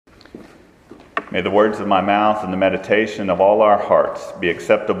May the words of my mouth and the meditation of all our hearts be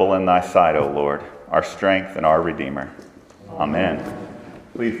acceptable in thy sight, O Lord, our strength and our Redeemer. Amen.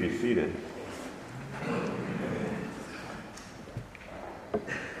 Please be seated.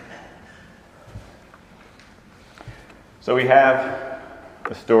 So we have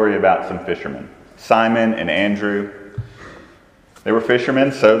a story about some fishermen, Simon and Andrew. They were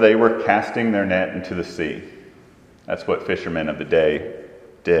fishermen, so they were casting their net into the sea. That's what fishermen of the day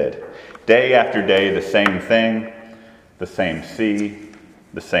did. Day after day, the same thing, the same sea,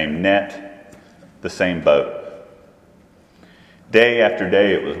 the same net, the same boat. Day after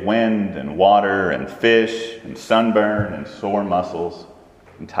day, it was wind and water and fish and sunburn and sore muscles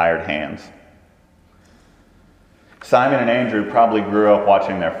and tired hands. Simon and Andrew probably grew up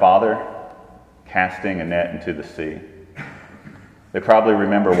watching their father casting a net into the sea. They probably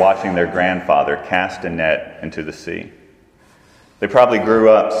remember watching their grandfather cast a net into the sea. They probably grew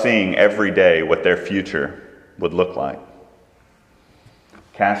up seeing every day what their future would look like.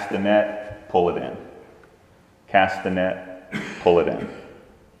 Cast the net, pull it in. Cast the net, pull it in.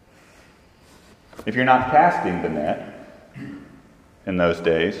 If you're not casting the net in those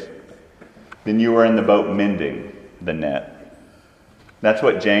days, then you were in the boat mending the net. That's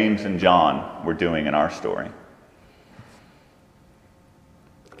what James and John were doing in our story.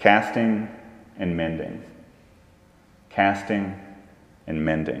 Casting and mending. Casting and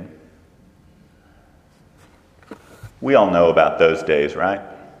mending. We all know about those days, right?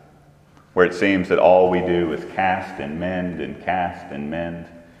 Where it seems that all we do is cast and mend and cast and mend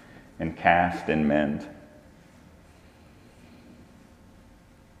and cast and mend.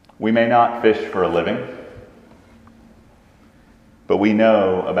 We may not fish for a living, but we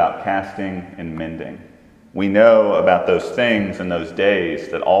know about casting and mending. We know about those things and those days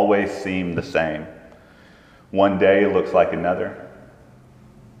that always seem the same. One day looks like another.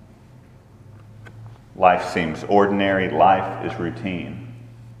 Life seems ordinary. Life is routine.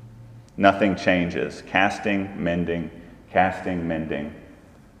 Nothing changes. Casting, mending, casting, mending.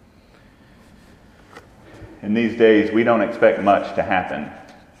 In these days, we don't expect much to happen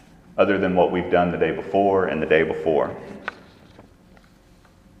other than what we've done the day before and the day before.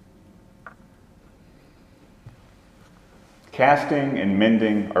 Casting and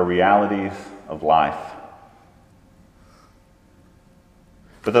mending are realities of life.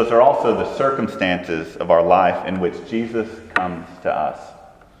 But those are also the circumstances of our life in which Jesus comes to us.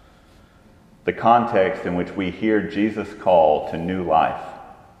 The context in which we hear Jesus' call to new life.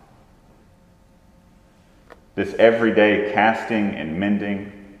 This everyday casting and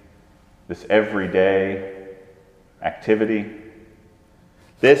mending, this everyday activity,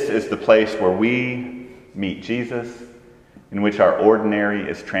 this is the place where we meet Jesus, in which our ordinary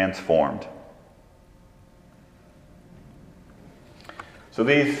is transformed. So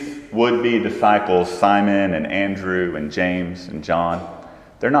these would-be disciples, Simon and Andrew and James and John,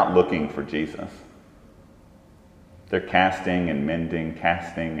 they're not looking for Jesus. They're casting and mending,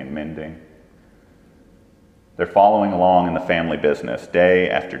 casting and mending. They're following along in the family business day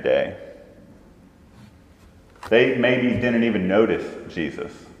after day. They maybe didn't even notice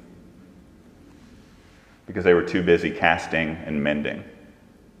Jesus because they were too busy casting and mending.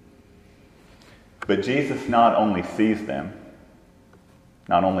 But Jesus not only sees them,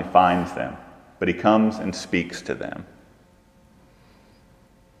 not only finds them, but he comes and speaks to them.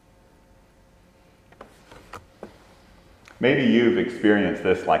 Maybe you've experienced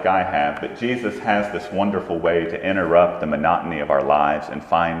this like I have, but Jesus has this wonderful way to interrupt the monotony of our lives and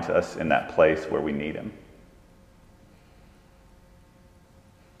finds us in that place where we need him.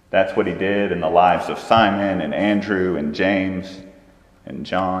 That's what he did in the lives of Simon and Andrew and James and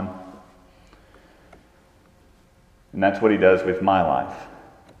John. And that's what he does with my life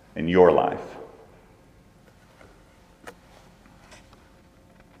and your life.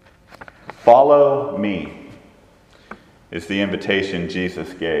 Follow me is the invitation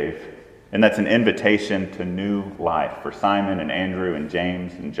Jesus gave. And that's an invitation to new life for Simon and Andrew and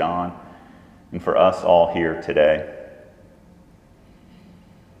James and John and for us all here today.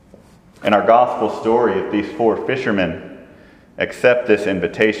 In our gospel story, if these four fishermen accept this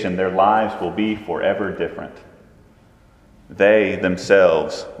invitation, their lives will be forever different. They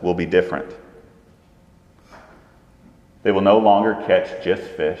themselves will be different. They will no longer catch just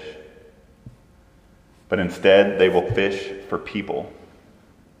fish, but instead they will fish for people.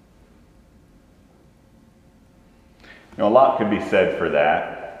 A lot could be said for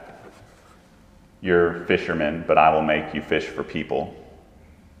that. You're fishermen, but I will make you fish for people.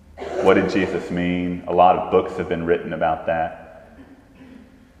 What did Jesus mean? A lot of books have been written about that.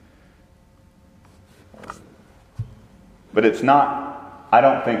 But it's not I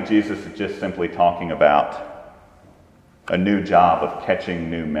don't think Jesus is just simply talking about a new job of catching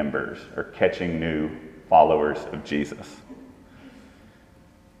new members or catching new followers of Jesus.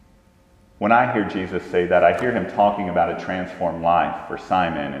 When I hear Jesus say that, I hear him talking about a transformed life for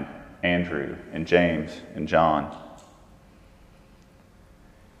Simon and Andrew and James and John.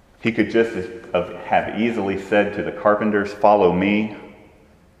 He could just have easily said to the carpenters, "Follow me,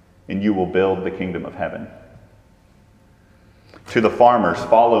 and you will build the kingdom of heaven." To the farmers,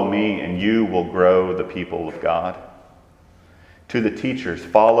 "Follow me, and you will grow the people of God." To the teachers,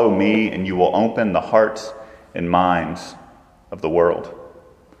 "Follow me, and you will open the hearts and minds of the world."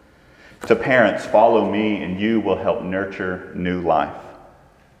 To parents, "Follow me, and you will help nurture new life."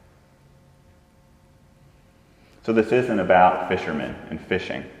 So this isn't about fishermen and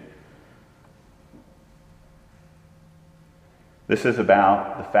fishing. This is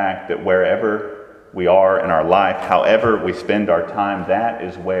about the fact that wherever we are in our life, however we spend our time, that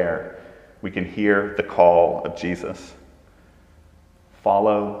is where we can hear the call of Jesus.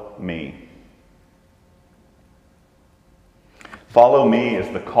 Follow me. Follow me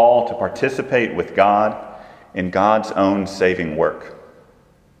is the call to participate with God in God's own saving work.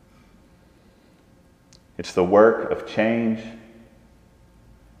 It's the work of change.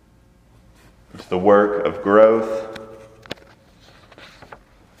 It's the work of growth.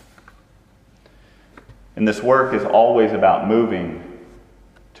 And this work is always about moving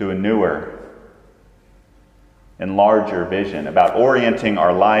to a newer and larger vision, about orienting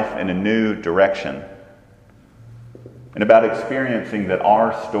our life in a new direction, and about experiencing that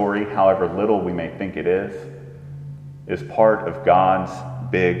our story, however little we may think it is part of God's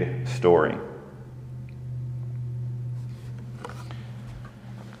big story.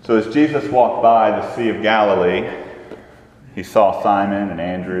 So as Jesus walked by the Sea of Galilee, he saw Simon and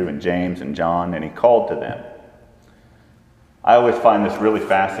Andrew and James and John, and he called to them. I always find this really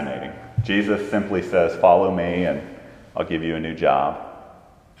fascinating. Jesus simply says, "Follow me, and I'll give you a new job."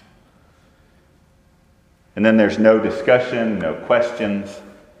 And then there's no discussion, no questions,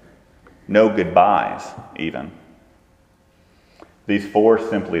 no goodbyes even. These four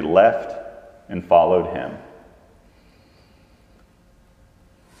simply left and followed him.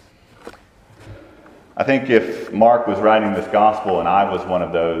 I think if Mark was writing this gospel and I was one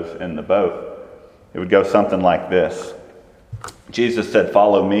of those in the boat, it would go something like this. Jesus said,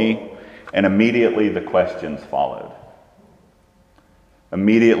 "Follow me," and immediately the questions followed.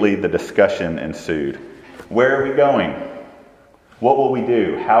 Immediately the discussion ensued. Where are we going? What will we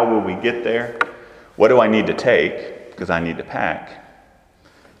do? How will we get there? What do I need to take? Because I need to pack.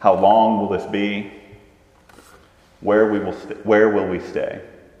 How long will this be? Where will we stay?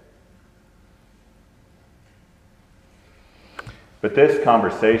 But this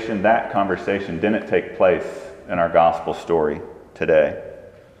conversation, that conversation, didn't take place in our gospel story today.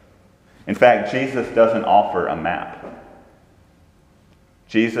 In fact, Jesus doesn't offer a map.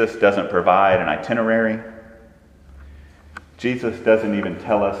 Jesus doesn't provide an itinerary. Jesus doesn't even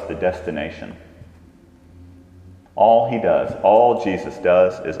tell us the destination. All Jesus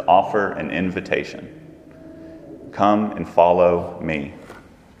does is offer an invitation. Come and follow me.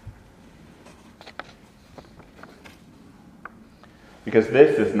 Because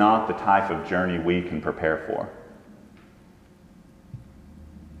this is not the type of journey we can prepare for.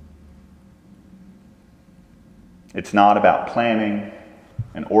 It's not about planning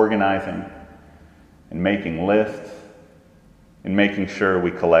and organizing and making lists and making sure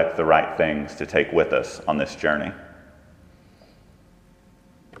we collect the right things to take with us on this journey.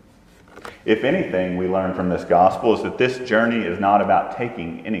 If anything we learn from this gospel is that this journey is not about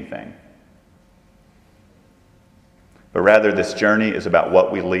taking anything, but rather this journey is about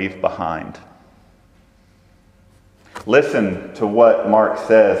what we leave behind. Listen to what Mark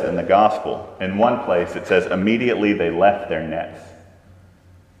says in the gospel. In one place it says, immediately they left their nets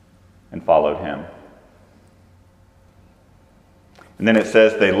and followed him. And then it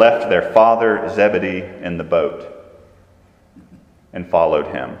says they left their father Zebedee in the boat and followed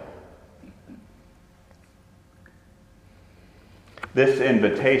him. This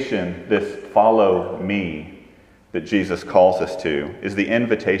invitation, this follow me that Jesus calls us to, is the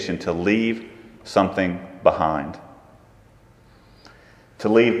invitation to leave something behind. To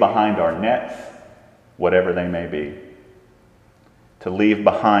leave behind our nets, whatever they may be. To leave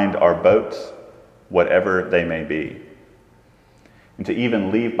behind our boats, whatever they may be. And to even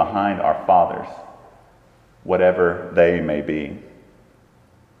leave behind our fathers, whatever they may be.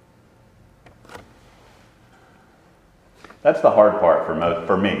 That's the hard part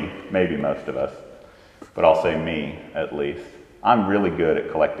for me, maybe most of us, but I'll say me at least. I'm really good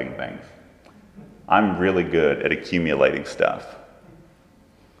at collecting things. I'm really good at accumulating stuff.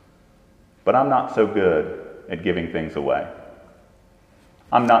 but I'm not so good at giving things away.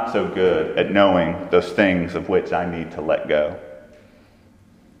 I'm not so good at knowing those things of which I need to let go.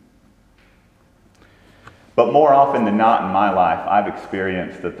 But more often than not in my life, I've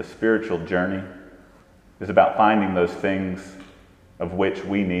experienced that the spiritual journey is about finding those things of which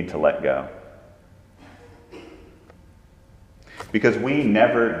we need to let go. Because we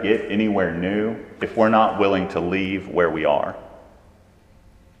never get anywhere new if we're not willing to leave where we are.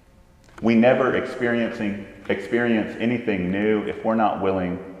 We never experience anything new if we're not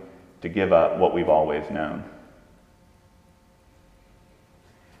willing to give up what we've always known.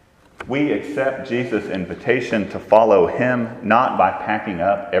 We accept Jesus' invitation to follow him not by packing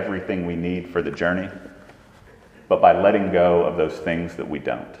up everything we need for the journey, but by letting go of those things that we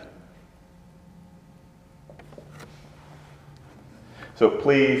don't. So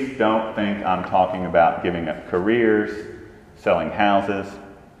please don't think I'm talking about giving up careers, selling houses,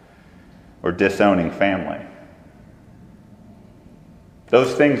 or disowning family.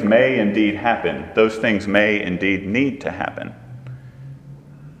 Those things may indeed happen. Those things may indeed need to happen,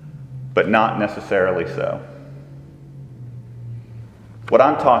 but not necessarily so. What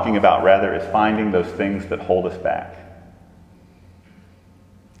I'm talking about, rather, is finding those things that hold us back.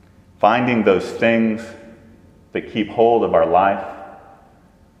 Finding those things that keep hold of our life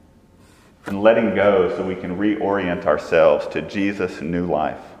and letting go so we can reorient ourselves to Jesus' new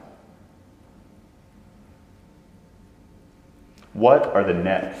life. What are the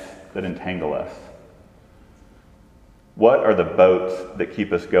nets that entangle us? What are the boats that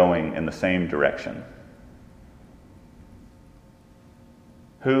keep us going in the same direction?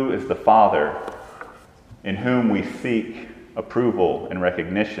 Who is the Father in whom we seek approval and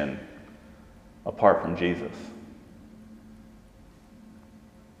recognition apart from Jesus?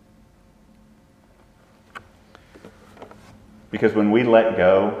 Because when we let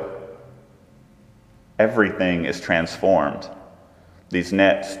go, everything is transformed. These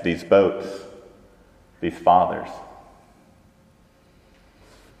nets, these boats, these fathers.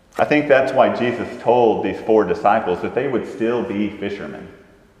 I think that's why Jesus told these 4 disciples that they would still be fishermen.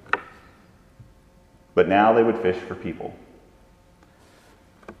 But now they would fish for people.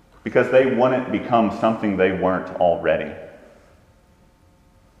 Because they wouldn't become something they weren't already.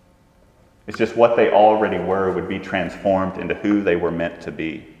 It's just what they already were would be transformed into who they were meant to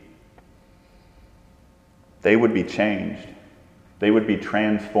be. They would be changed. They would be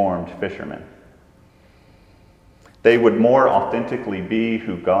transformed fishermen. They would more authentically be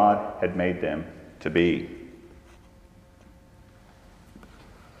who God had made them to be.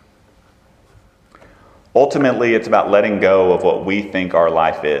 Ultimately, it's about letting go of what we think our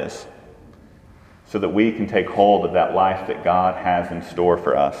life is, so that we can take hold of that life that God has in store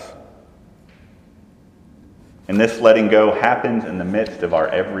for us. And this letting go happens in the midst of our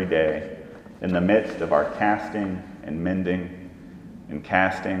everyday, in the midst of our casting and mending, and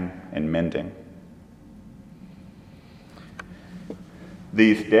casting and mending.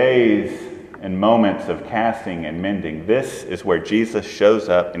 These days and moments of casting and mending, this is where Jesus shows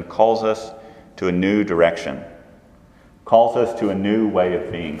up and calls us to a new direction, calls us to a new way of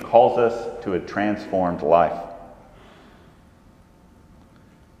being, calls us to a transformed life.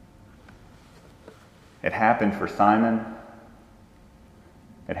 It happened for Simon.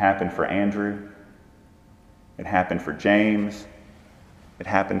 It happened for Andrew. It happened for James. It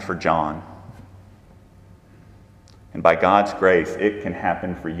happened for John. And by God's grace, it can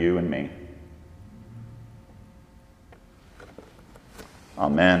happen for you and me.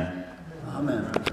 Amen. Amen.